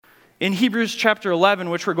In Hebrews chapter 11,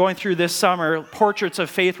 which we're going through this summer, Portraits of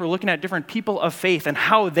Faith, we're looking at different people of faith and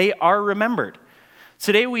how they are remembered.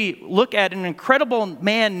 Today we look at an incredible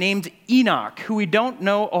man named Enoch, who we don't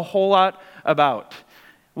know a whole lot about.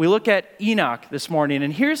 We look at Enoch this morning,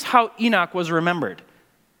 and here's how Enoch was remembered.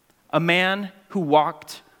 A man who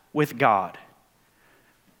walked with God.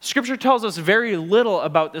 Scripture tells us very little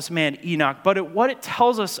about this man Enoch, but what it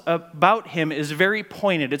tells us about him is very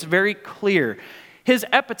pointed. It's very clear. His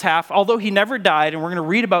epitaph, although he never died, and we're going to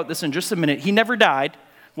read about this in just a minute, he never died.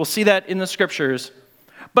 We'll see that in the Scriptures.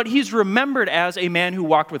 But he's remembered as a man who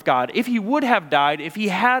walked with God. If he would have died, if he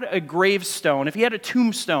had a gravestone, if he had a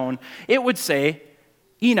tombstone, it would say,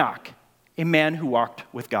 Enoch, a man who walked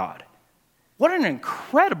with God. What an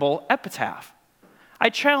incredible epitaph.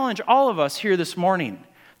 I challenge all of us here this morning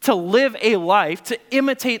to live a life, to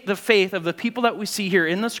imitate the faith of the people that we see here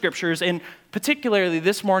in the Scriptures, and particularly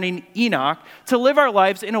this morning, Enoch, to live our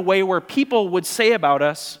lives in a way where people would say about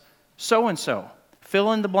us, so-and-so,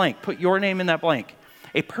 fill in the blank, put your name in that blank.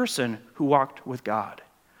 A person who walked with God.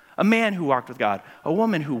 A man who walked with God. A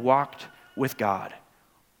woman who walked with God.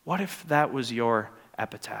 What if that was your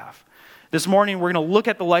epitaph? This morning, we're going to look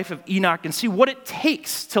at the life of Enoch and see what it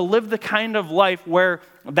takes to live the kind of life where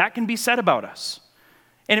that can be said about us.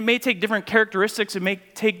 And it may take different characteristics, it may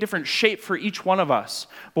take different shape for each one of us.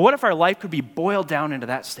 But what if our life could be boiled down into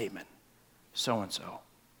that statement? So-and-so,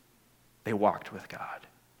 they walked with God.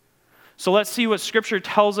 So let's see what Scripture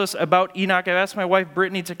tells us about Enoch. I've asked my wife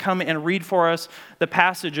Brittany to come and read for us the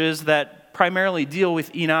passages that primarily deal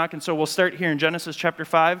with Enoch. And so we'll start here in Genesis chapter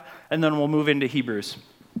 5, and then we'll move into Hebrews.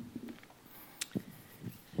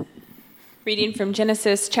 Reading from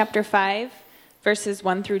Genesis chapter 5, verses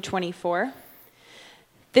 1 through 24.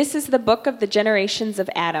 This is the book of the generations of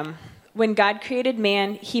Adam. When God created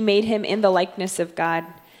man, he made him in the likeness of God.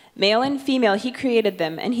 Male and female he created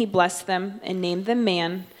them, and he blessed them and named them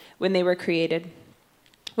man when they were created.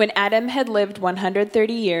 When Adam had lived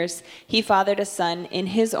 130 years, he fathered a son in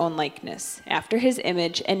his own likeness, after his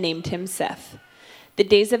image, and named him Seth. The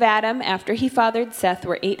days of Adam after he fathered Seth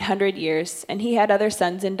were 800 years, and he had other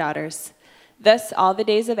sons and daughters. Thus all the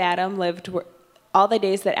days that Adam lived were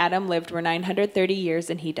 930 years,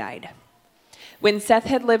 and he died. When Seth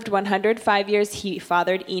had lived 105 years, he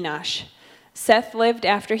fathered Enosh. Seth lived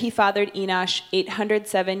after he fathered Enosh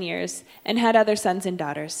 807 years, and had other sons and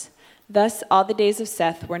daughters. Thus all the days of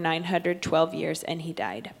Seth were 912 years, and he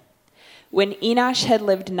died. When Enosh had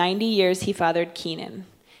lived 90 years, he fathered Kenan.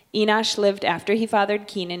 Enosh lived after he fathered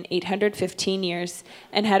Kenan 815 years,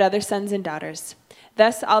 and had other sons and daughters.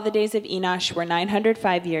 Thus all the days of Enosh were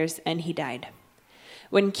 905 years, and he died.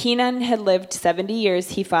 When Kenan had lived 70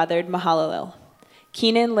 years, he fathered Mahalalel.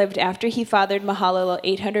 Kenan lived after he fathered Mahalalel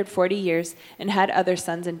 840 years, and had other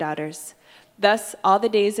sons and daughters. Thus all the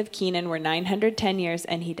days of Kenan were 910 years,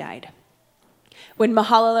 and he died. When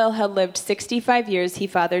Mahalalel had lived 65 years, he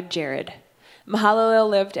fathered Jared. Mahalalel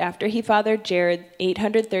lived after he fathered Jared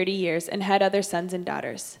 830 years, and had other sons and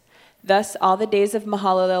daughters. Thus all the days of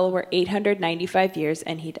Mahalalel were 895 years,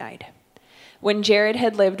 and he died. When Jared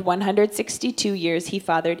had lived 162 years, he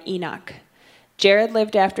fathered Enoch. Jared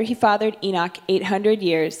lived after he fathered Enoch 800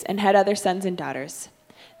 years, and had other sons and daughters.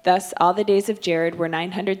 Thus all the days of Jared were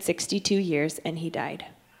 962 years, and he died.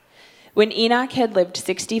 When Enoch had lived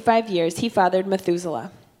 65 years, he fathered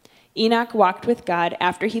Methuselah. Enoch walked with God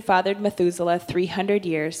after he fathered Methuselah 300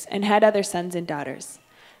 years, and had other sons and daughters.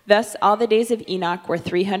 Thus all the days of Enoch were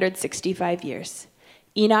 365 years.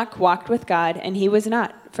 Enoch walked with God, and he was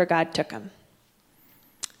not, for God took him.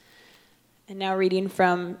 And now reading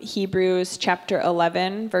from Hebrews chapter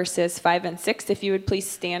 11, verses 5 and 6, if you would please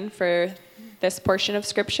stand for this portion of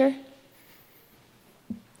Scripture.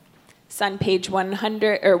 It's on page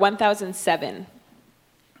 1007.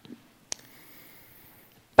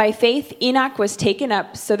 By faith Enoch was taken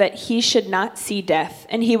up so that he should not see death,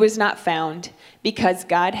 and he was not found, because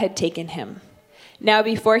God had taken him. Now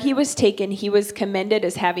before he was taken, he was commended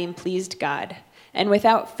as having pleased God. And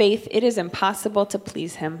without faith it is impossible to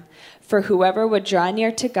please him. For whoever would draw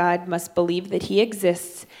near to God must believe that he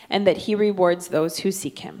exists, and that he rewards those who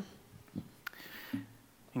seek him.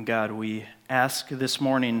 And God, we ask this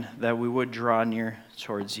morning that we would draw near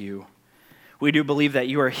towards you. We do believe that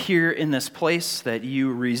you are here in this place, that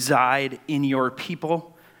you reside in your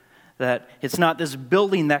people, that it's not this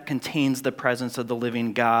building that contains the presence of the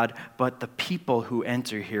living God, but the people who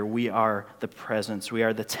enter here. We are the presence. We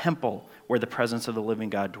are the temple where the presence of the living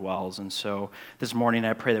God dwells. And so this morning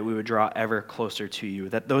I pray that we would draw ever closer to you,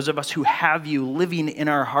 that those of us who have you living in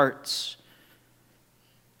our hearts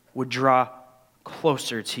would draw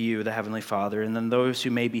closer to you, the Heavenly Father. And then those who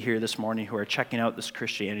may be here this morning who are checking out this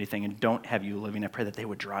Christianity thing and don't have you living, I pray that they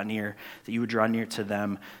would draw near, that you would draw near to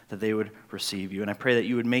them, that they would receive you. And I pray that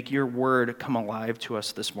you would make your word come alive to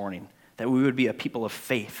us this morning, that we would be a people of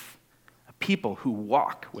faith, a people who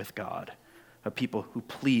walk with God, a people who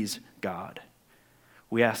please God.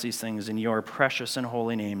 We ask these things in your precious and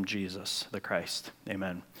holy name, Jesus the Christ.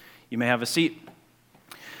 Amen. You may have a seat.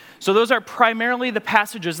 So those are primarily the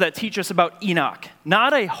passages that teach us about Enoch.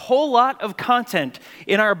 Not a whole lot of content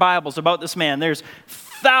in our Bibles about this man. There's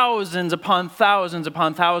thousands upon thousands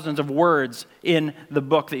upon thousands of words in the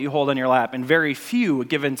book that you hold on your lap, and very few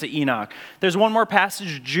given to Enoch. There's one more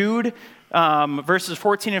passage, Jude, verses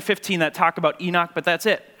 14 and 15, that talk about Enoch, but that's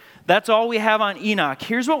it. That's all we have on Enoch.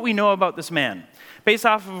 Here's what we know about this man. Based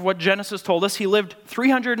off of what Genesis told us, he lived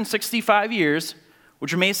 365 years,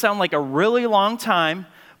 which may sound like a really long time,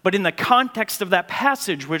 but in the context of that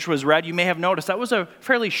passage which was read, you may have noticed that was a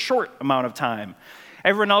fairly short amount of time.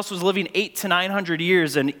 Everyone else was living 800 to 900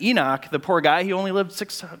 years, and Enoch, the poor guy, he only lived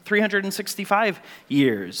 365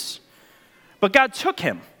 years. But God took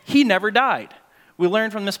him. He never died. We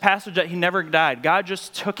learn from this passage that he never died. God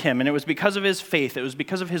just took him, and it was because of his faith. It was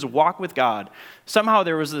because of his walk with God. Somehow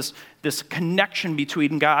there was this connection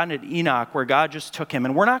between God and Enoch where God just took him.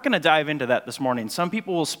 And we're not going to dive into that this morning. Some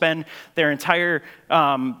people will spend their entire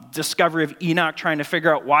discovery of Enoch trying to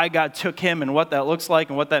figure out why God took him and what that looks like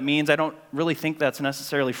and what that means. I don't really think that's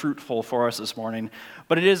necessarily fruitful for us this morning.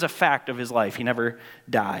 But it is a fact of his life. He never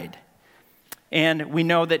died. And we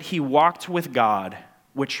know that he walked with God,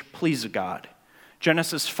 which pleased God.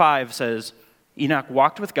 Genesis 5 says, Enoch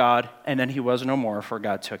walked with God, and then he was no more, for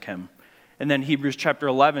God took him. And then Hebrews chapter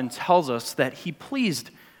 11 tells us that he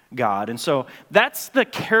pleased God. And so that's the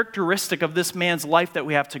characteristic of this man's life that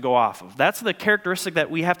we have to go off of. That's the characteristic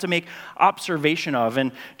that we have to make observation of.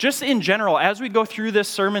 And just in general, as we go through this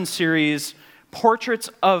sermon series,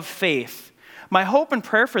 Portraits of Faith, my hope and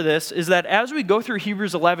prayer for this is that as we go through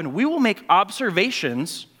Hebrews 11, we will make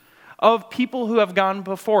observations of people who have gone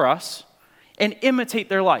before us and imitate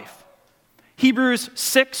their life. Hebrews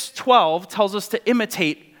 6:12 tells us to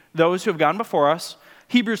imitate those who have gone before us.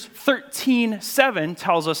 Hebrews 13:7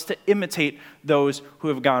 tells us to imitate those who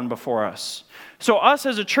have gone before us. So us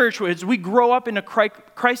as a church, as we grow up into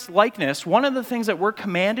Christ-likeness, one of the things that we're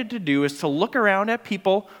commanded to do is to look around at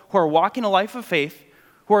people who are walking a life of faith,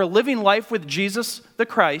 who are living life with Jesus the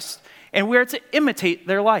Christ, and we are to imitate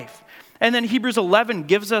their life. And then Hebrews 11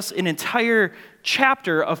 gives us an entire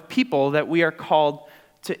chapter of people that we are called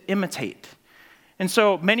to imitate. And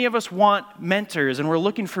so many of us want mentors, and we're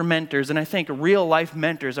looking for mentors, and I think real-life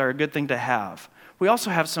mentors are a good thing to have. We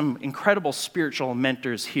also have some incredible spiritual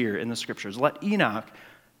mentors here in the Scriptures. Let Enoch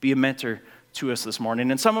be a mentor to us this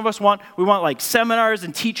morning. And some of us want like seminars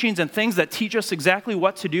and teachings and things that teach us exactly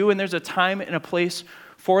what to do, and there's a time and a place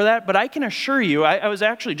for that. But I can assure you, I was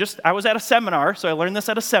at a seminar, so I learned this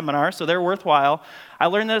at a seminar, so they're worthwhile. I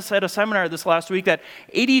learned this at a seminar this last week, that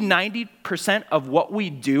 80-90% of what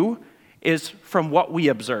we do is from what we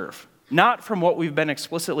observe, not from what we've been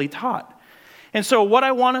explicitly taught. And so what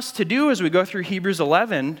I want us to do as we go through Hebrews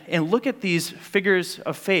 11 and look at these figures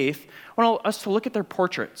of faith, I want us to look at their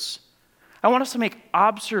portraits. I want us to make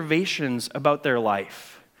observations about their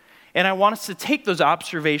life. And I want us to take those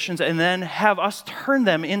observations and then have us turn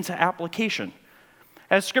them into application.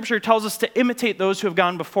 As Scripture tells us to imitate those who have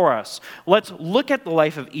gone before us. Let's look at the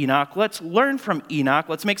life of Enoch. Let's learn from Enoch.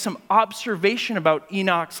 Let's make some observation about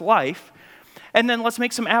Enoch's life. And then let's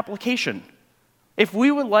make some application. If we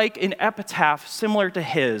would like an epitaph similar to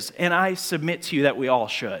his, and I submit to you that we all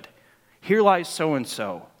should, here lies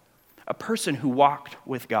so-and-so, a person who walked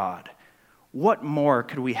with God. What more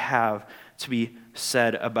could we have to be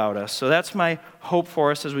said about us? So that's my hope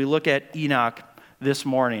for us as we look at Enoch this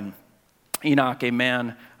morning. Enoch, a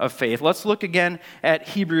man of faith. Let's look again at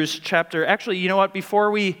Hebrews chapter. Actually, you know what?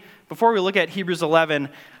 Before we look at Hebrews 11,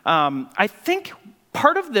 I think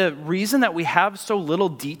part of the reason that we have so little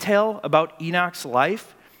detail about Enoch's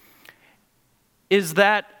life is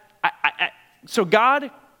that so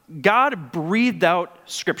God breathed out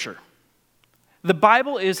Scripture. The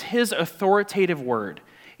Bible is His authoritative word.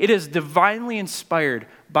 It is divinely inspired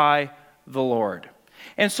by the Lord.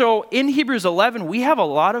 And so in Hebrews 11, we have a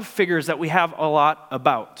lot of figures that we have a lot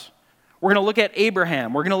about. We're going to look at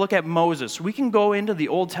Abraham. We're going to look at Moses. We can go into the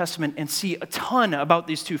Old Testament and see a ton about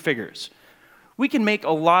these two figures. We can make a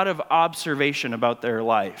lot of observation about their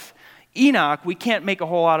life. Enoch, we can't make a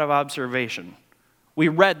whole lot of observation. We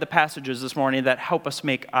read the passages this morning that help us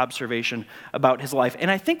make observation about his life. And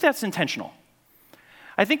I think that's intentional.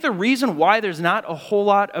 I think the reason why there's not a whole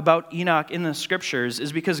lot about Enoch in the scriptures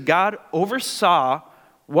is because God oversaw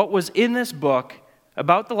what was in this book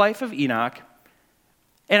about the life of Enoch,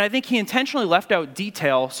 and I think he intentionally left out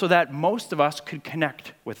detail so that most of us could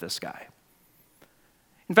connect with this guy.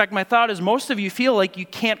 In fact, my thought is most of you feel like you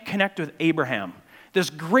can't connect with Abraham, this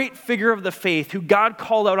great figure of the faith who God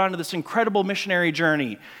called out onto this incredible missionary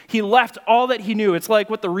journey. He left all that he knew. It's like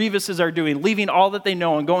what the Reeveses are doing, leaving all that they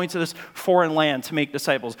know and going to this foreign land to make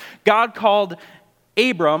disciples. God called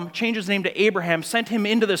Abram, changed his name to Abraham, sent him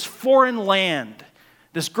into this foreign land,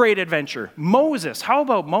 this great adventure. Moses, how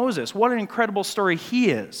about Moses? What an incredible story he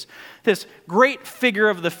is. This great figure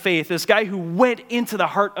of the faith, this guy who went into the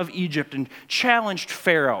heart of Egypt and challenged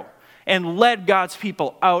Pharaoh and led God's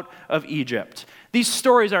people out of Egypt. These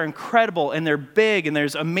stories are incredible and they're big and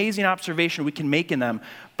there's amazing observation we can make in them.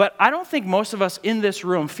 But I don't think most of us in this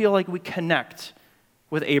room feel like we connect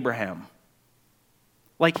with Abraham.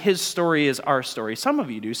 Like his story is our story. Some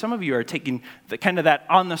of you do. Some of you are taking the kind of that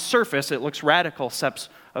on the surface, it looks radical steps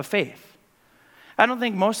of faith. I don't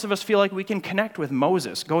think most of us feel like we can connect with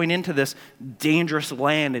Moses going into this dangerous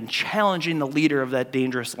land and challenging the leader of that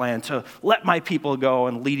dangerous land to let my people go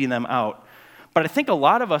and leading them out. But I think a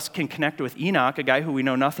lot of us can connect with Enoch, a guy who we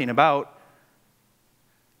know nothing about.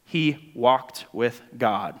 He walked with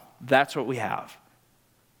God. That's what we have.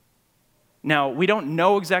 Now, we don't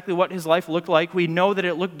know exactly what his life looked like. We know that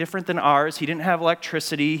it looked different than ours. He didn't have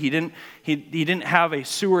electricity. He didn't have a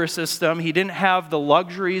sewer system. He didn't have the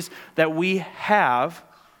luxuries that we have.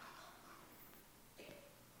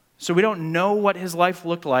 So we don't know what his life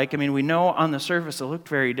looked like. I mean, we know on the surface it looked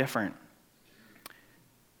very different.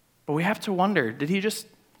 But we have to wonder, did he just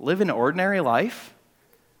live an ordinary life?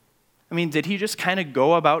 I mean, did he just kind of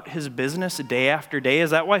go about his business day after day?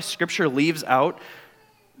 Is that why Scripture leaves out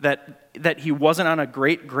that he wasn't on a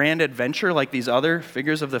great grand adventure like these other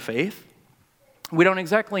figures of the faith? We don't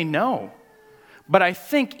exactly know. But I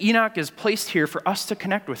think Enoch is placed here for us to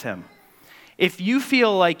connect with him. If you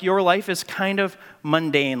feel like your life is kind of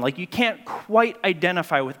mundane, like you can't quite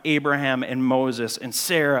identify with Abraham and Moses and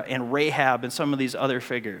Sarah and Rahab and some of these other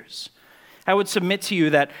figures, I would submit to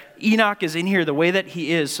you that Enoch is in here the way that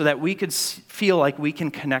he is so that we could feel like we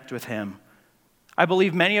can connect with him. I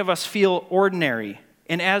believe many of us feel ordinary,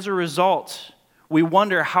 and as a result, we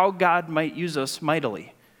wonder how God might use us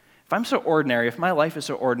mightily. If I'm so ordinary, if my life is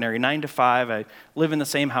so ordinary, 9 to 5, I live in the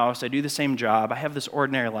same house, I do the same job, I have this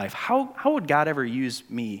ordinary life, how would God ever use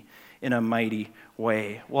me in a mighty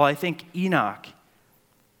way? Well, I think Enoch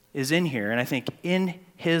is in here, and I think in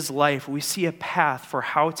his life we see a path for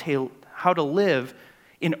how to live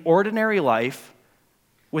an ordinary life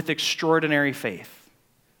with extraordinary faith.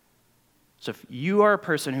 So if you are a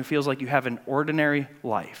person who feels like you have an ordinary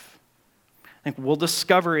life, I think we'll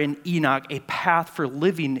discover in Enoch a path for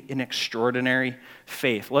living in extraordinary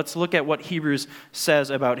faith. Let's look at what Hebrews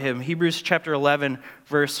says about him. Hebrews chapter 11,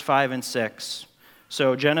 verse 5 and 6.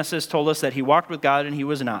 So Genesis told us that he walked with God and he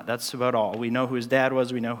was not. That's about all. We know who his dad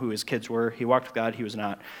was. We know who his kids were. He walked with God. He was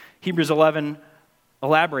not. Hebrews 11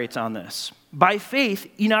 elaborates on this. By faith,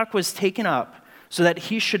 Enoch was taken up so that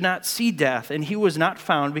he should not see death, and he was not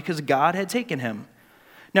found because God had taken him.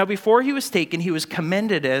 Now before he was taken, he was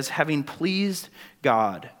commended as having pleased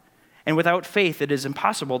God. And without faith, it is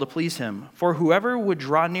impossible to please him. For whoever would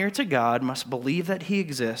draw near to God must believe that he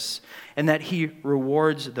exists and that he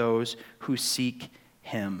rewards those who seek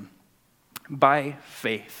him. By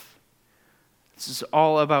faith. This is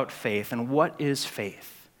all about faith. And what is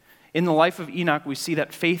faith? In the life of Enoch, we see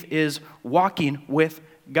that faith is walking with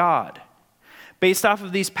God. Based off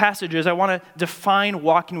of these passages, I want to define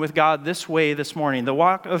walking with God this way this morning. The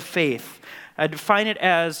walk of faith. I define it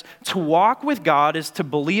as to walk with God is to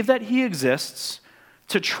believe that he exists,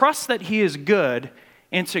 to trust that he is good,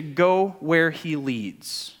 and to go where he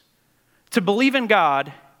leads. To believe in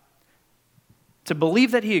God, to believe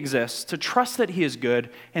that he exists, to trust that he is good,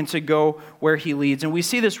 and to go where he leads. And we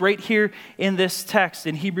see this right here in this text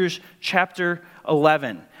in Hebrews chapter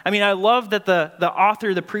 11. I mean, I love that the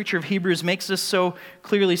author, the preacher of Hebrews, makes this so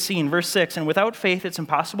clearly seen. Verse 6, and without faith it's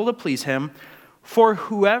impossible to please him, for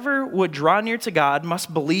whoever would draw near to God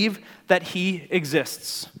must believe that he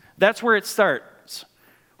exists. That's where it starts.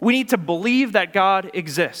 We need to believe that God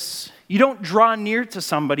exists. You don't draw near to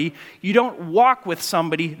somebody, you don't walk with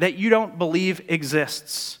somebody that you don't believe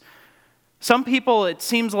exists. Some people, it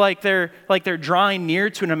seems like they're drawing near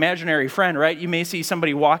to an imaginary friend, right? You may see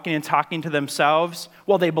somebody walking and talking to themselves.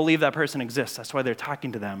 Well, they believe that person exists. That's why they're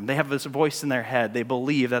talking to them. They have this voice in their head. They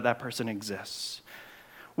believe that that person exists.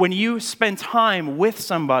 when you spend time with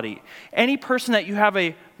somebody, any person that you have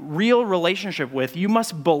a real relationship with, you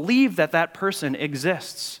must believe that that person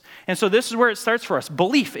exists. And so this is where it starts for us.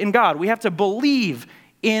 Belief in God. We have to believe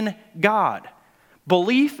in God.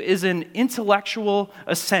 Belief is an intellectual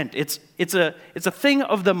assent. It's a thing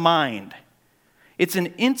of the mind. It's an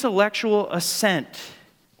intellectual assent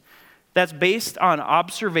that's based on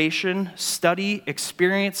observation, study,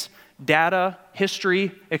 experience, data,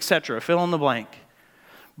 history, etc. Fill in the blank.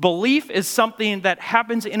 Belief is something that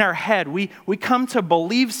happens in our head. We come to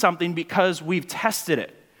believe something because we've tested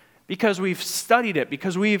it, because we've studied it,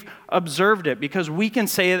 because we've observed it, because we can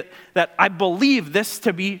say that I believe this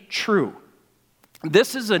to be true.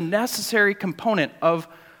 This is a necessary component of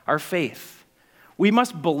our faith. We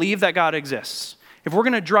must believe that God exists. If we're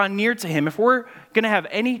going to draw near to him, if we're going to have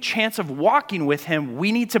any chance of walking with him,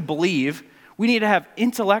 we need to believe, we need to have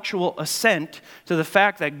intellectual assent to the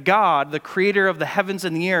fact that God, the creator of the heavens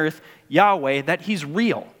and the earth, Yahweh, that he's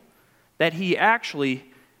real, that he actually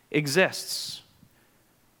exists.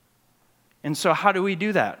 And so how do we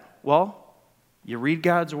do that? Well, you read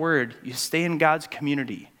God's word, you stay in God's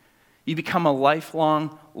community, you become a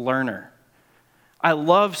lifelong learner. I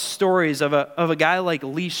love stories of a guy like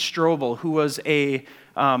Lee Strobel, who was a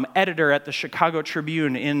editor at the Chicago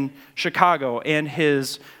Tribune in Chicago, and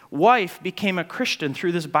his wife became a Christian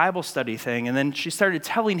through this Bible study thing, and then she started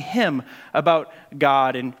telling him about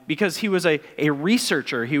God, and because he was a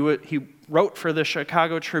researcher, he wrote for the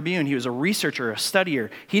Chicago Tribune, he was a researcher, a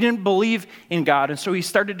studier, he didn't believe in God, and so he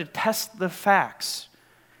started to test the facts.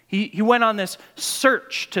 He went on this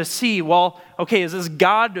search to see, well, okay, is this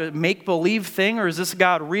God a make-believe thing, or is this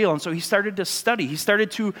God real? And so he started to study. He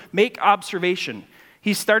started to make observation.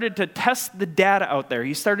 He started to test the data out there.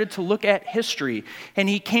 He started to look at history, and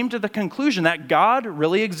he came to the conclusion that God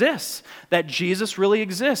really exists, that Jesus really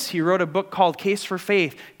exists. He wrote a book called Case for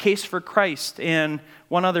Faith, Case for Christ, and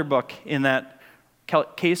one other book in that,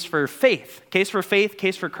 Case for Faith, Case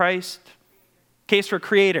for Christ, Case for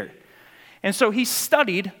Creator. And so he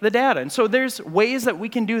studied the data. And so there's ways that we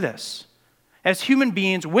can do this. As human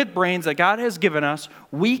beings with brains that God has given us,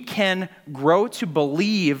 we can grow to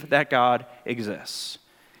believe that God exists.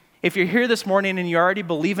 If you're here this morning and you already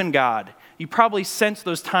believe in God, you probably sense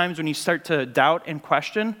those times when you start to doubt and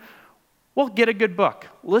question. Well, get a good book.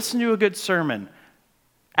 Listen to a good sermon.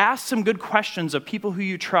 Ask some good questions of people who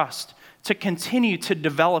you trust to continue to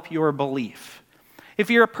develop your belief. If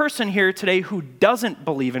you're a person here today who doesn't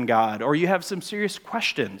believe in God, or you have some serious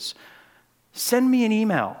questions, send me an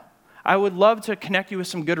email. I would love to connect you with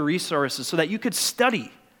some good resources so that you could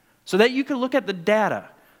study, so that you could look at the data,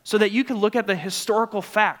 so that you could look at the historical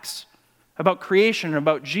facts about creation and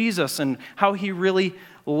about Jesus and how he really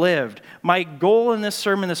lived. My goal in this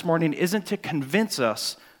sermon this morning isn't to convince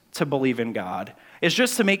us to believe in God. It's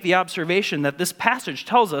just to make the observation that this passage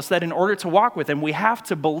tells us that in order to walk with him, we have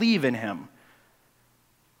to believe in him.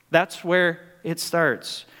 That's where it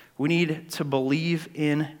starts. We need to believe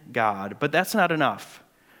in God, but that's not enough.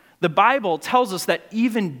 The Bible tells us that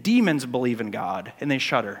even demons believe in God and they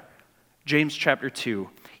shudder. James chapter 2.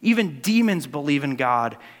 Even demons believe in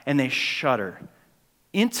God and they shudder.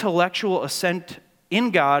 Intellectual assent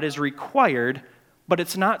in God is required, but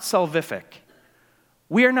it's not salvific.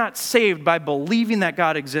 We are not saved by believing that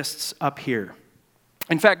God exists up here.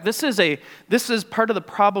 In fact, this is part of the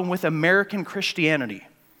problem with American Christianity.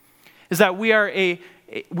 Is that we are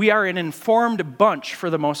an informed bunch for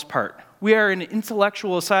the most part. We are an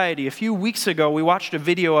intellectual society. A few weeks ago, we watched a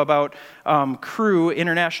video about Cru,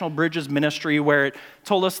 International Bridges Ministry, where it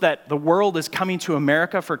told us that the world is coming to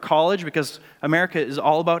America for college because America is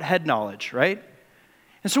all about head knowledge, right?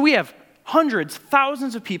 And so we have hundreds,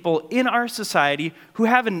 thousands of people in our society who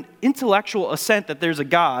have an intellectual assent that there's a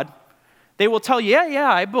God. They will tell you,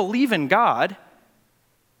 yeah, I believe in God,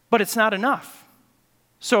 but it's not enough.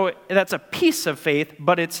 So that's a piece of faith,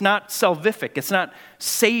 but it's not salvific. It's not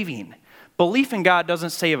saving. Belief in God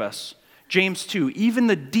doesn't save us. James 2, even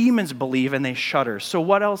the demons believe and they shudder. So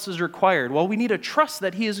what else is required? Well, we need to trust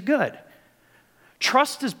that he is good.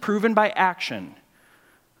 Trust is proven by action.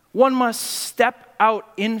 One must step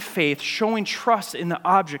out in faith, showing trust in the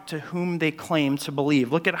object to whom they claim to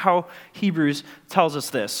believe. Look at how Hebrews tells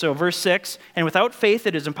us this. So verse 6, and without faith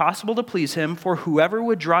it is impossible to please him, for whoever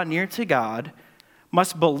would draw near to God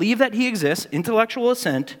must believe that he exists, intellectual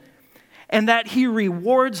assent, and that he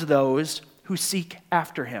rewards those who seek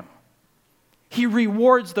after him. He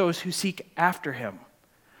rewards those who seek after him.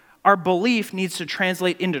 Our belief needs to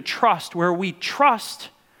translate into trust, where we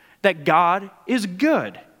trust that God is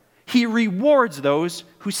good. He rewards those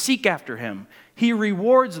who seek after him. He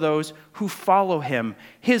rewards those who follow him.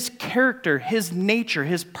 His character, his nature,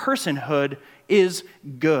 his personhood is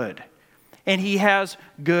good. And he has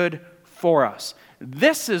good for us.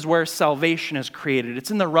 This is where salvation is created. It's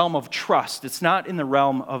in the realm of trust. It's not in the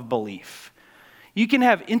realm of belief. You can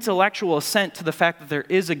have intellectual assent to the fact that there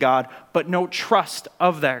is a God, but no trust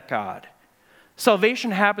of that God. Salvation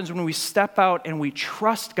happens when we step out and we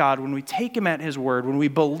trust God, when we take him at his word, when we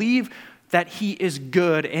believe that he is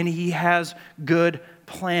good and he has good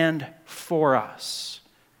planned for us.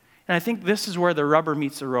 And I think this is where the rubber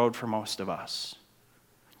meets the road for most of us.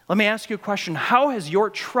 Let me ask you a question. How has your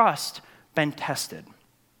trust been tested?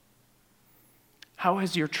 How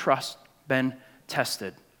has your trust been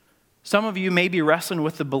tested? Some of you may be wrestling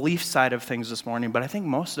with the belief side of things this morning, but I think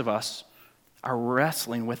most of us are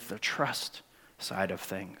wrestling with the trust side of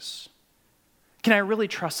things. Can I really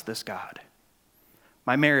trust this God?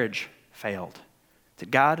 My marriage failed.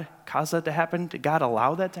 Did God cause that to happen? Did God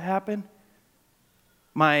allow that to happen?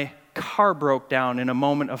 My car broke down in a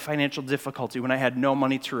moment of financial difficulty when I had no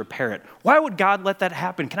money to repair it. Why would God let that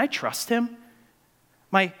happen? Can I trust him?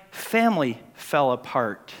 My family fell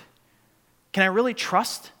apart. Can I really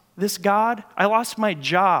trust this God? I lost my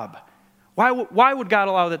job. Why would God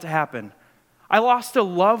allow that to happen? I lost a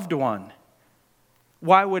loved one.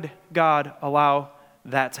 Why would God allow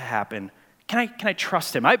that to happen? Can I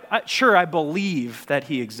trust him? Sure, I believe that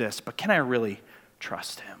he exists, but can I really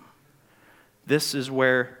trust him? This is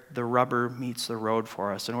where the rubber meets the road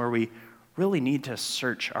for us and where we really need to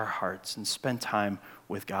search our hearts and spend time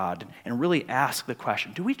with God and really ask the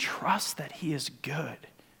question, do we trust that he is good?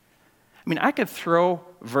 I mean, I could throw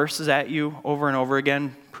verses at you over and over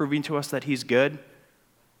again, proving to us that he's good,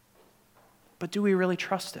 but do we really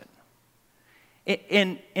trust it?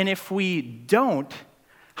 And if we don't,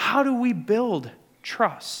 how do we build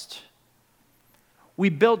trust? We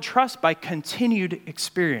build trust by continued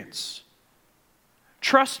experience.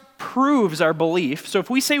 Trust proves our belief. So if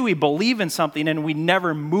we say we believe in something and we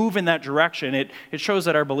never move in that direction, it shows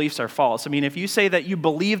that our beliefs are false. I mean, if you say that you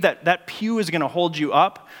believe that that pew is going to hold you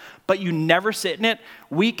up, but you never sit in it,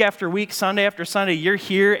 week after week, Sunday after Sunday, you're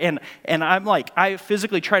here, and I'm like, I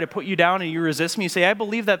physically try to put you down and you resist me. You say, I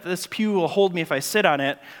believe that this pew will hold me if I sit on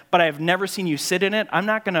it, but I've never seen you sit in it. I'm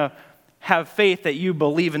not going to have faith that you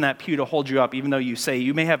believe in that pew to hold you up, even though you say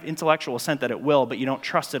you may have intellectual assent that it will, but you don't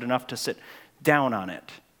trust it enough to sit down on it.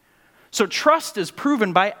 So trust is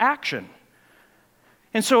proven by action.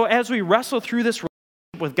 And so as we wrestle through this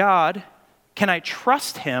relationship with God, can I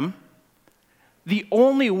trust him? The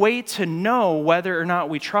only way to know whether or not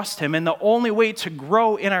we trust him and the only way to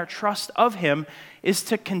grow in our trust of him is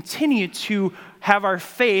to continue to have our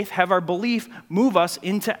faith, have our belief move us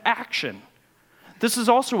into action. This is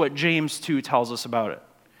also what James 2 tells us about it.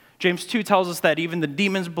 James 2 tells us that even the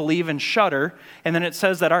demons believe and shudder, and then it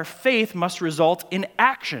says that our faith must result in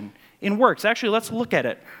action, in works. Actually, let's look at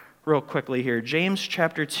it real quickly here. James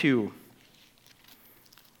chapter 2.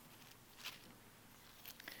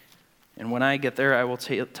 And when I get there, I will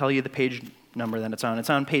tell you the page number that it's on.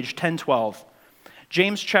 It's on page 1012.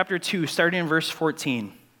 James chapter 2, starting in verse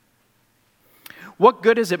 14. What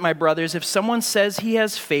good is it, my brothers, if someone says he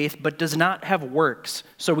has faith but does not have works?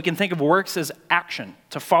 So we can think of works as action,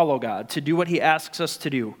 to follow God, to do what he asks us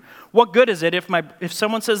to do. What good is it if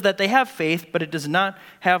someone says that they have faith but it does not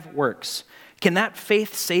have works? Can that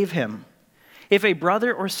faith save him? If a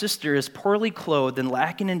brother or sister is poorly clothed and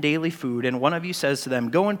lacking in daily food, and one of you says to them,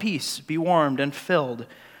 go in peace, be warmed and filled,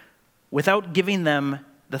 without giving them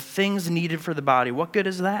the things needed for the body, what good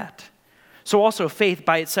is that? So also faith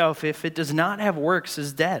by itself, if it does not have works,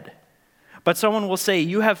 is dead. But someone will say,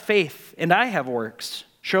 you have faith and I have works.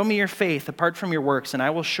 Show me your faith apart from your works, and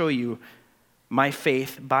I will show you my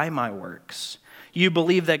faith by my works. You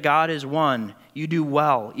believe that God is one. You do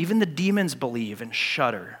well. Even the demons believe and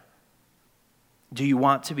shudder. Do you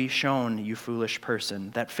want to be shown, you foolish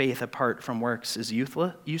person, that faith apart from works is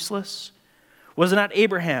useless? Was not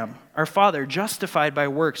Abraham, our father, justified by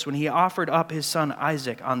works when he offered up his son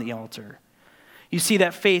Isaac on the altar? You see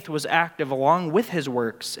that faith was active along with his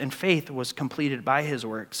works, and faith was completed by his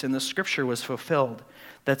works, and the scripture was fulfilled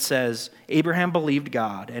that says, Abraham believed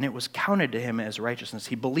God, and it was counted to him as righteousness.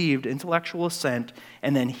 He believed, intellectual assent,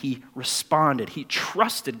 and then he responded. He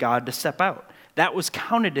trusted God to step out. That was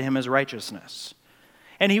counted to him as righteousness.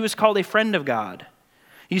 And he was called a friend of God.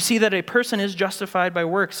 You see that a person is justified by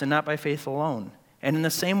works and not by faith alone. And in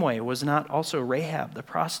the same way, was not also Rahab the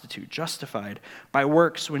prostitute justified by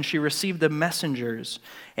works when she received the messengers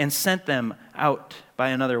and sent them out by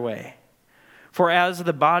another way? For as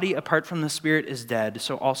the body apart from the spirit is dead,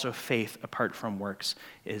 so also faith apart from works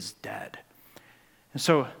is dead. And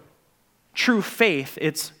so True faith,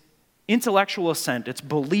 it's intellectual assent, it's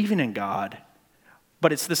believing in God,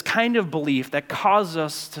 but it's this kind of belief that causes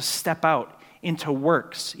us to step out into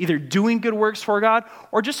works, either doing good works for God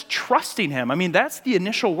or just trusting him. I mean, that's the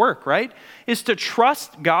initial work, right? Is to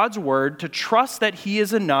trust God's word, to trust that he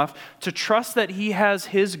is enough, to trust that he has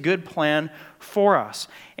his good plan for us,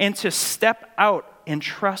 and to step out and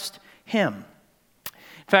trust him.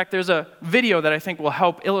 In fact, there's a video that I think will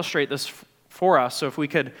help illustrate this for us, so if we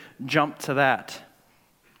could jump to that.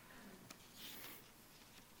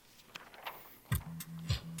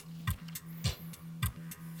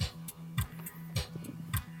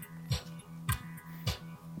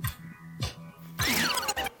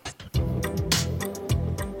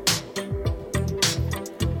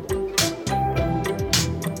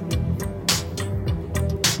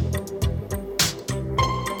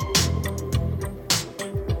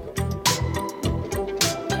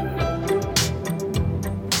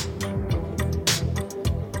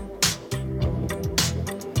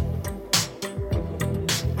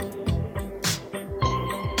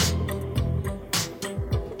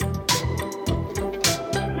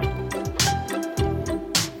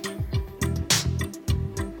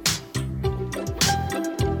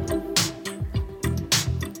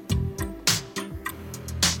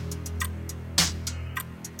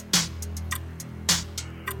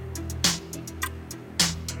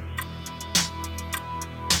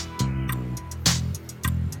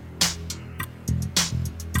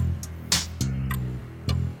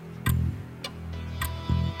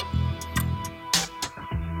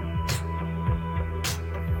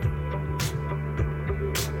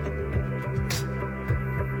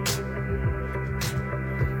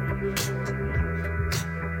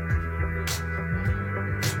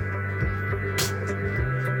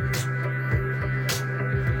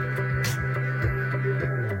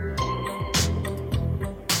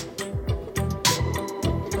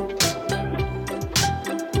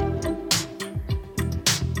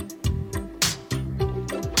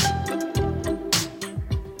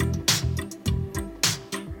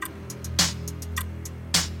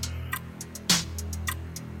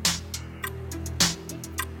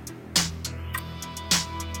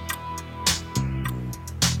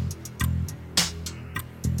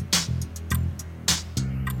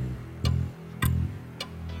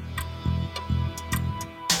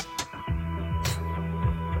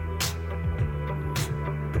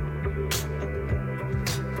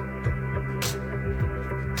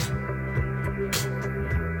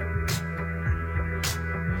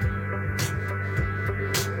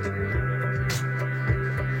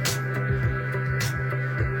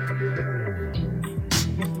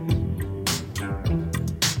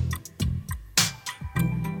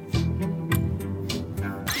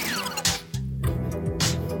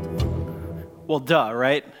 Well, duh,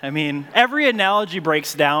 right? I mean, every analogy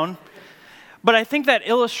breaks down, but I think that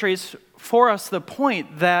illustrates for us the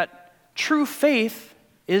point that true faith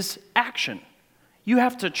is action. You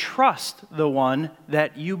have to trust the one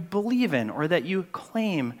that you believe in or that you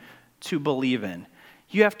claim to believe in.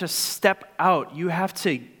 You have to step out. You have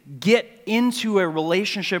to get into a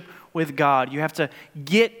relationship with God. You have to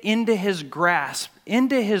get into his grasp,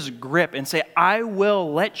 into his grip, and say, I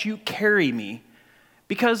will let you carry me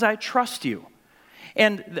because I trust you.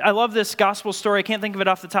 And I love this gospel story. I can't think of it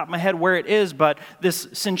off the top of my head where it is, but this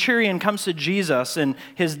centurion comes to Jesus, and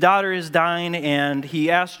his daughter is dying, and he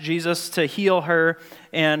asks Jesus to heal her,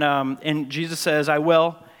 and Jesus says, I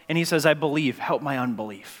will, and he says, I believe, help my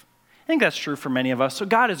unbelief. I think that's true for many of us. So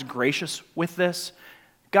God is gracious with this.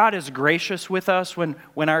 God is gracious with us when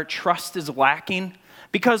our trust is lacking.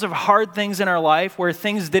 Because of hard things in our life, where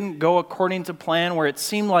things didn't go according to plan, where it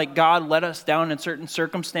seemed like God let us down in certain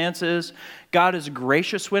circumstances, God is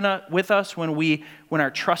gracious with us when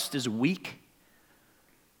our trust is weak.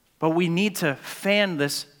 But we need to fan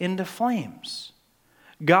this into flames.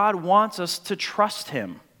 God wants us to trust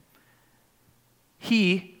him.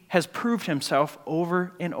 He has proved himself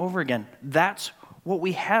over and over again. That's what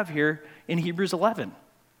we have here in Hebrews 11.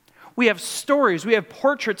 We have stories, we have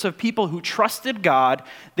portraits of people who trusted God,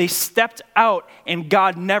 they stepped out, and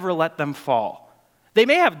God never let them fall. They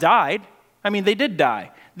may have died. I mean, they did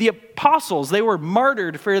die. The apostles, they were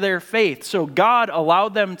martyred for their faith, so God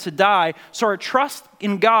allowed them to die. So our trust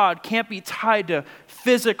in God can't be tied to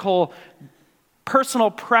physical, personal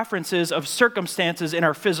preferences of circumstances in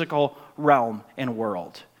our physical realm and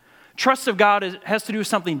world. Trust of God has to do with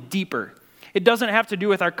something deeper. It doesn't have to do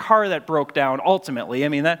with our car that broke down ultimately. I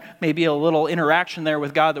mean, that may be a little interaction there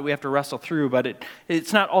with God that we have to wrestle through, but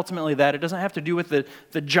it's not ultimately that. It doesn't have to do with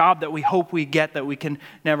the job that we hope we get that we can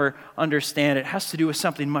never understand. It has to do with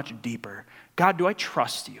something much deeper. God, do I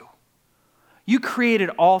trust you? You created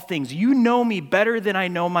all things. You know me better than I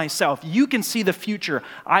know myself. You can see the future.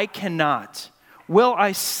 I cannot. Will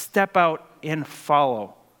I step out and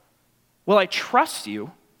follow? Will I trust you?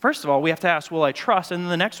 First of all, we have to ask, will I trust? And then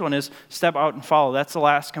the next one is step out and follow. That's the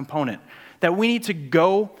last component. That we need to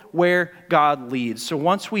go where God leads. So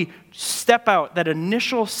once we step out, that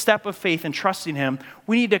initial step of faith and trusting him,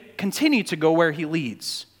 we need to continue to go where he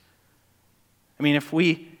leads. I mean, if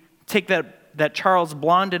we take that Charles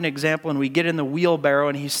Blondin example and we get in the wheelbarrow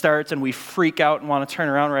and he starts and we freak out and want to turn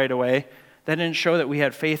around right away, that didn't show that we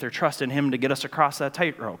had faith or trust in him to get us across that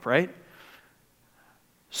tightrope, right?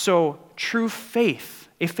 So true faith,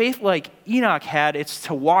 a faith like Enoch had, it's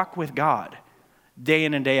to walk with God day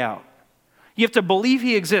in and day out. You have to believe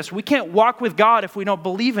he exists. We can't walk with God if we don't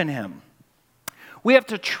believe in him. We have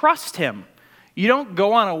to trust him. You don't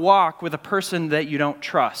go on a walk with a person that you don't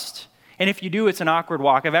trust. And if you do, it's an awkward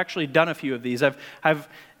walk. I've actually done a few of these. I've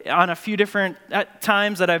on a few different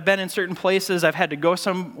times that I've been in certain places, I've had to go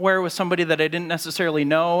somewhere with somebody that I didn't necessarily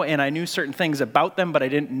know, and I knew certain things about them, but I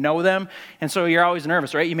didn't know them. And so you're always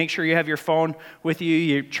nervous, right? You make sure you have your phone with you.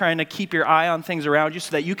 You're trying to keep your eye on things around you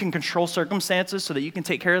so that you can control circumstances, so that you can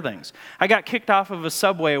take care of things. I got kicked off of a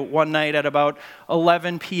subway one night at about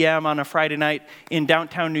 11 p.m. on a Friday night in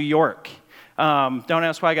downtown New York. Don't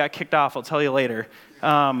ask why I got kicked off. I'll tell you later.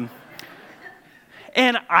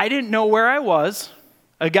 And I didn't know where I was.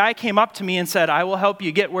 A guy came up to me and said, I will help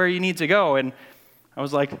you get where you need to go. And I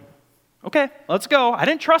was like, okay, let's go. I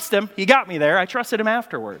didn't trust him. He got me there. I trusted him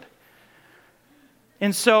afterward.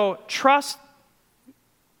 And so trust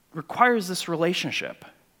requires this relationship.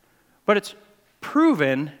 But it's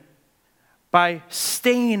proven by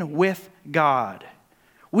staying with God.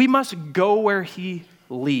 We must go where he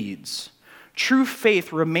leads. True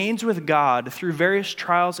faith remains with God through various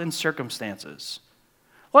trials and circumstances.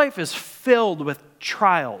 Life is filled with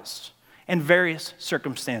trials and various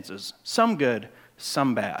circumstances, some good,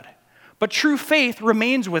 some bad. But true faith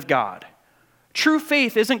remains with God. True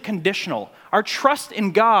faith isn't conditional. Our trust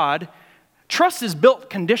in God, trust is built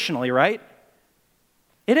conditionally, right?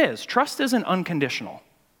 It is. Trust isn't unconditional.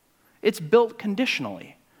 It's built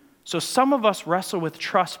conditionally. So some of us wrestle with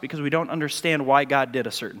trust because we don't understand why God did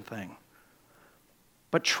a certain thing.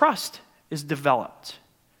 But trust is developed.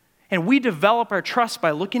 And we develop our trust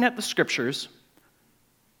by looking at the scriptures,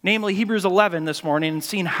 namely Hebrews 11 this morning, and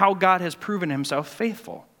seeing how God has proven himself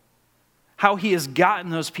faithful. How he has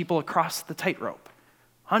gotten those people across the tightrope.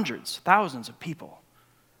 Hundreds, thousands of people.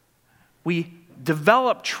 We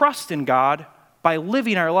develop trust in God by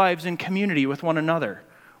living our lives in community with one another,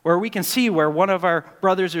 where we can see where one of our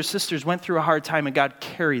brothers or sisters went through a hard time and God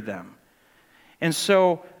carried them. And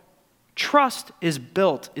so trust is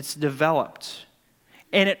built, it's developed.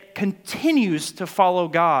 And it continues to follow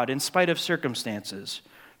God in spite of circumstances.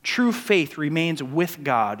 True faith remains with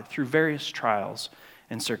God through various trials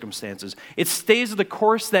and circumstances. It stays the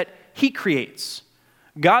course that he creates.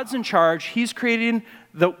 God's in charge. He's creating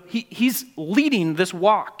he's leading this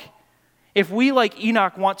walk. If we, like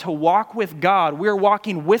Enoch, want to walk with God, we're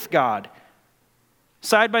walking with God.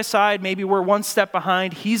 Side by side, maybe we're one step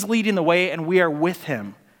behind. He's leading the way, and we are with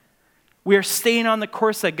him. We are staying on the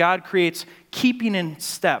course that God creates, keeping in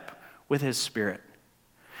step with his Spirit.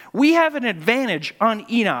 We have an advantage on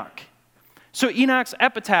Enoch. So Enoch's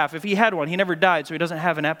epitaph, if he had one, he never died, so he doesn't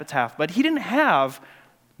have an epitaph. But he didn't have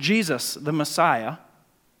Jesus, the Messiah.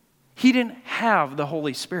 He didn't have the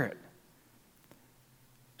Holy Spirit.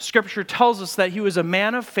 Scripture tells us that he was a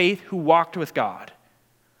man of faith who walked with God.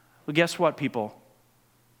 Well, guess what, people?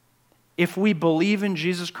 If we believe in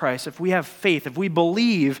Jesus Christ, if we have faith, if we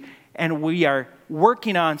believe and we are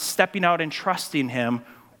working on stepping out and trusting him,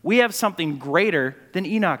 we have something greater than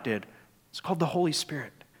Enoch did. It's called the Holy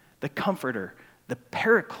Spirit, the Comforter, the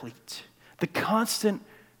Paraclete, the constant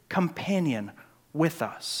companion with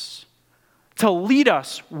us, to lead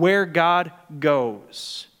us where God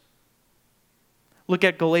goes. Look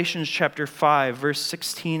at Galatians chapter 5, verse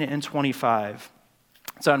 16 and 25.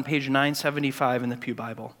 It's on page 975 in the Pew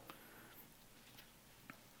Bible.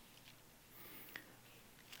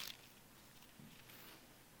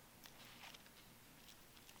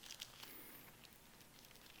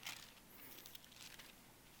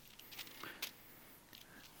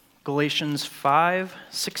 Galatians 5,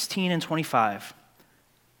 16 and 25.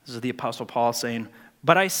 This is the Apostle Paul saying,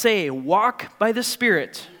 "But I say, walk by the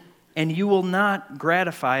Spirit, and you will not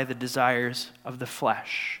gratify the desires of the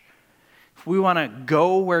flesh." If we want to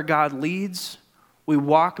go where God leads, we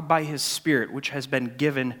walk by his Spirit, which has been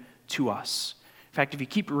given to us. In fact, if you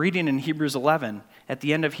keep reading in Hebrews 11, at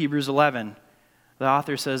the end of Hebrews 11, the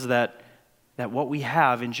author says that what we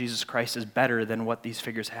have in Jesus Christ is better than what these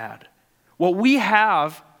figures had. What we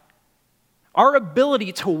have, our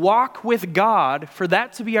ability to walk with God, for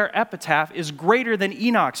that to be our epitaph, is greater than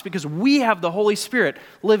Enoch's because we have the Holy Spirit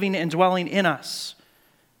living and dwelling in us.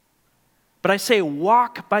 But I say,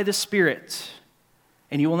 walk by the Spirit,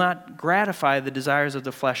 and you will not gratify the desires of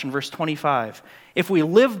the flesh. In verse 25, if we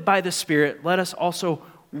live by the Spirit, let us also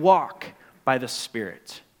walk by the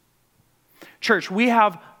Spirit. Church, we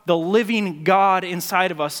have the living God inside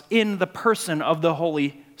of us in the person of the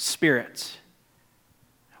Holy Spirit.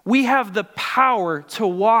 We have the power to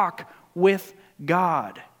walk with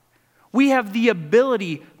God. We have the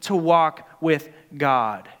ability to walk with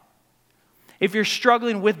God. If you're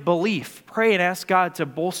struggling with belief, pray and ask God to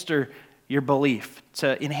bolster your belief,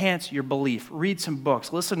 to enhance your belief. Read some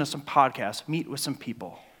books, listen to some podcasts, meet with some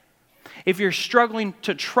people. If you're struggling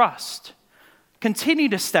to trust, continue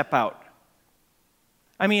to step out.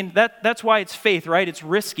 I mean, that's why it's faith, right? It's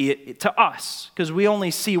risky to us because we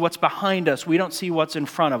only see what's behind us. We don't see what's in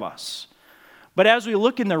front of us. But as we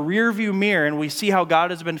look in the rearview mirror and we see how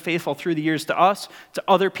God has been faithful through the years to us, to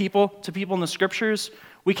other people, to people in the scriptures,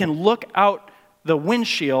 we can look out the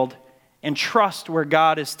windshield and trust where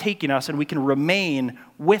God is taking us, and we can remain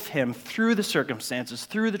with him through the circumstances,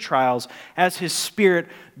 through the trials, as his Spirit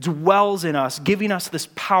dwells in us, giving us this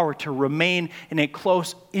power to remain in a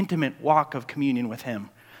close, intimate walk of communion with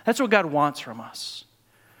him. That's what God wants from us.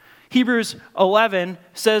 Hebrews 11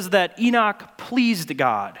 says that Enoch pleased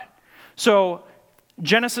God. So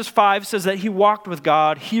Genesis 5 says that he walked with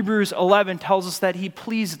God. Hebrews 11 tells us that he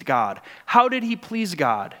pleased God. How did he please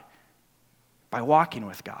God? By walking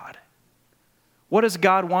with God. What does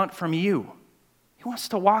God want from you? He wants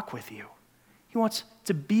to walk with you. He wants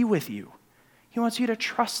to be with you. He wants you to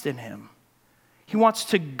trust in him. He wants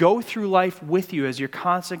to go through life with you as your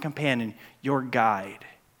constant companion, your guide.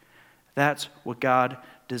 That's what God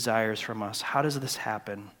desires from us. How does this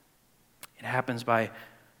happen? It happens by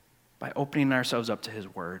opening ourselves up to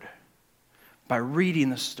his word, by reading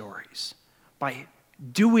the stories, by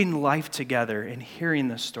doing life together and hearing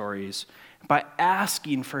the stories, by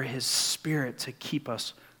asking for his Spirit to keep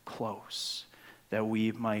us close, that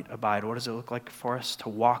we might abide. What does it look like for us to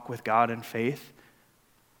walk with God in faith?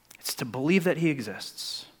 It's to believe that he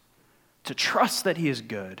exists, to trust that he is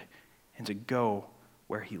good, and to go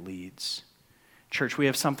where he leads. Church, we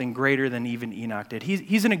have something greater than even Enoch did.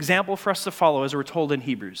 He's an example for us to follow, as we're told in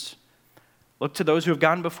Hebrews. Look to those who have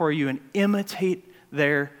gone before you and imitate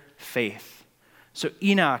their faith. So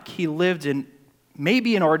Enoch, he lived in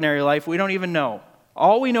maybe an ordinary life. We don't even know.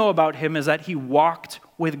 All we know about him is that he walked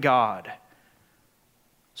with God.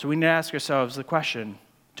 So we need to ask ourselves the question,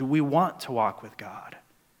 do we want to walk with God?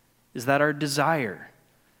 Is that our desire?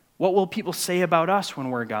 What will people say about us when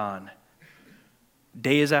we're gone?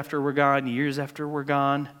 Days after we're gone, years after we're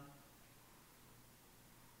gone?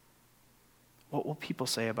 What will people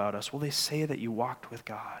say about us? Will they say that you walked with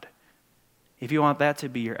God? If you want that to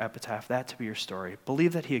be your epitaph, that to be your story,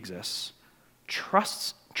 believe that he exists.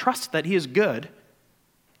 Trust that he is good,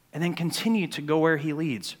 and then continue to go where he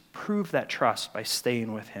leads. Prove that trust by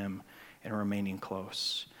staying with him and remaining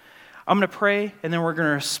close. I'm going to pray, and then we're going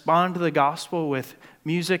to respond to the gospel with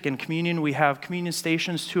music and communion. We have communion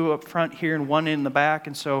stations, 2 up front here and 1 in the back.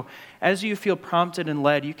 And so as you feel prompted and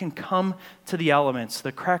led, you can come to the elements.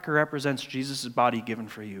 The cracker represents Jesus' body given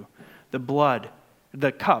for you. The blood,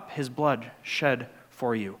 the cup, his blood shed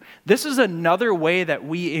for you. This is another way that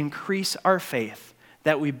we increase our faith,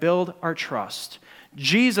 that we build our trust.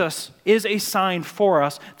 Jesus is a sign for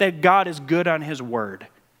us that God is good on his word,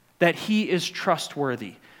 that he is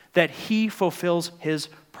trustworthy, that he fulfills his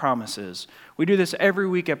promises. We do this every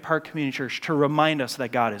week at Park Community Church to remind us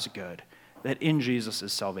that God is good, that in Jesus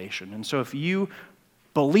is salvation. And so if you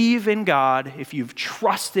believe in God, if you've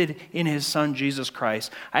trusted in his son, Jesus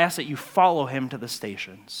Christ, I ask that you follow him to the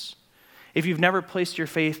stations. If you've never placed your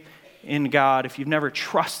faith in God, if you've never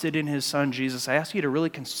trusted in his son, Jesus, I ask you to really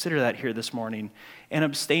consider that here this morning and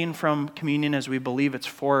abstain from communion as we believe it's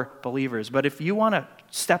for believers. But if you want to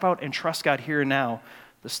step out and trust God here and now,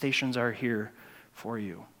 the stations are here for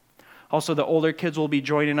you. Also, the older kids will be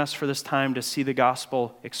joining us for this time to see the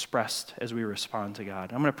gospel expressed as we respond to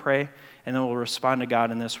God. I'm going to pray, and then we'll respond to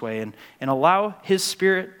God in this way and allow his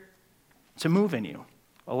Spirit to move in you.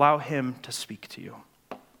 Allow him to speak to you.